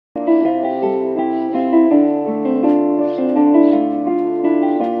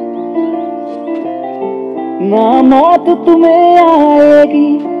ना मौत तुम्हें आएगी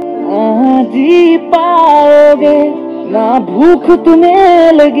ना जी पाओगे, ना भूख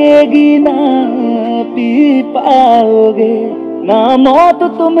तुम्हें लगेगी ना पी पाओगे। ना मौत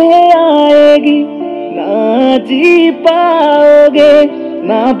तुम्हें आएगी ना जी पाओगे,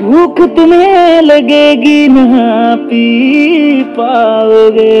 ना भूख तुम्हें लगेगी ना पी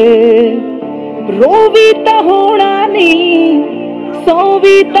पाओगे। रोवी ता होना नहीं,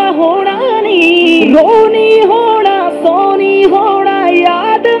 सोवी ता होना नहीं, रोनी होना सोनी होना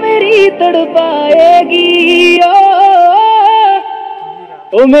याद मेरी तड़पाएगी।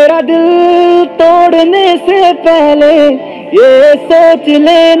 ओ मेरा दिल तोड़ने से पहले ये सोच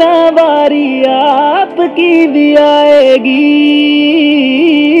लेना बारी आपकी भी आएगी।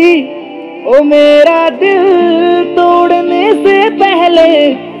 ओ मेरा दिल तोड़ने से पहले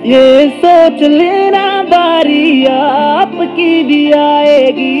ये सोच लेना बारी आपकी भी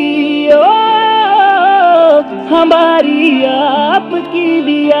आएगी। ओ हमारी आपकी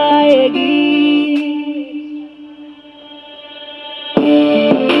भी आएगी।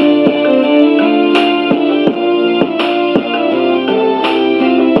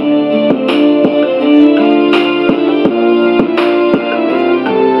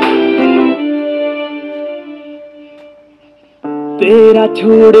 तेरा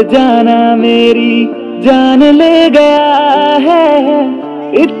छोड़ जाना मेरी जान ले गया है,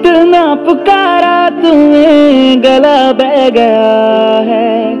 इतना पुकारा तुम्हें गला बह गया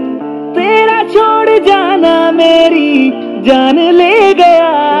है। तेरा छोड़ जाना मेरी जान ले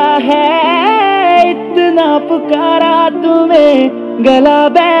गया है, इतना पुकारा तुम्हें गला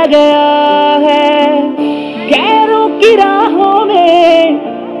बह गया है। गैरों की राहों में,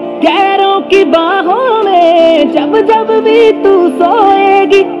 गैरों की बाहों में, जब जब भी तू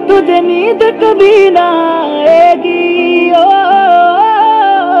सोएगी तुझे नींद कभी ना आएगी। ओ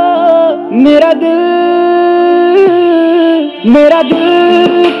मेरा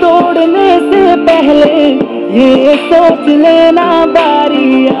दिल तोड़ने से पहले ये सोच लेना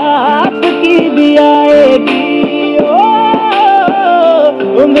बारी आपकी भी आएगी। ओ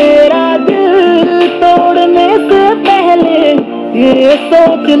मेरा दिल तोड़ने से पहले ये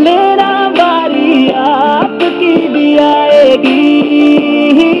सोच लेना बारी आपकी भी आएगी।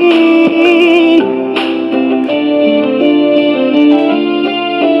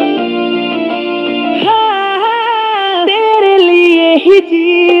 हाँ, तेरे लिए ही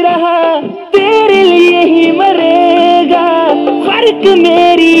जी रहा, तेरे लिए ही मरेगा। फर्क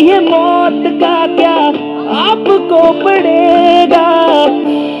मेरी है मौत का क्या आपको पड़ेगा।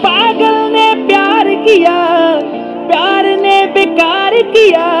 पागल ने प्यार किया, प्यार ने बेकार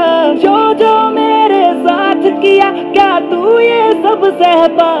किया, जो जो मेरे साथ किया, क्या तू ये सब सह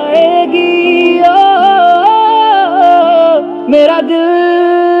पाएगी। ओ मेरा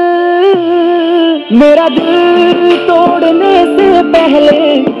दिल तोड़ने से पहले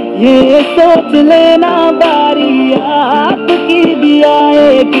ये सोच लेना बारी आपकी भी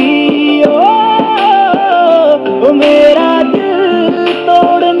आएगी। ओ मेरा दिल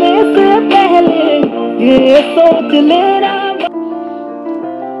तोड़ने से पहले ये सोच लेना।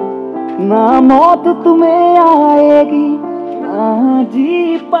 ना मौत तुम्हें आएगी ना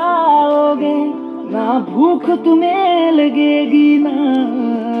जी पाओगे, ना भूख तुम्हें लगेगी ना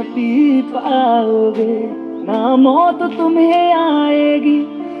पी पाओगे। ना मौत तुम्हें आएगी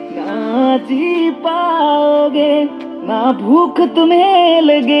ना जी पाओगे, ना भूख तुम्हें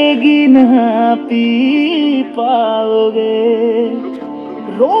लगेगी ना पी पाओगे।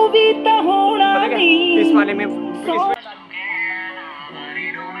 रोवी ता होना नहीं, इस वाले में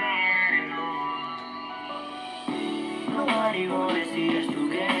Nobody wanna see us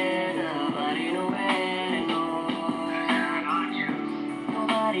together.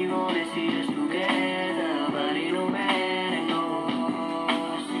 Nobody wanna see us together. Nobody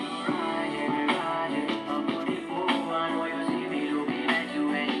I'm beautiful. I know you see me looking at you,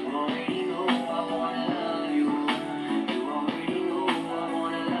 and you already know I wanna love you. You already know I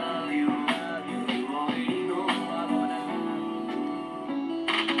wanna love you. You already know I wanna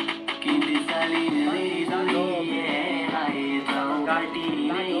keep this silent. Ladies, I know, yeah, I ain't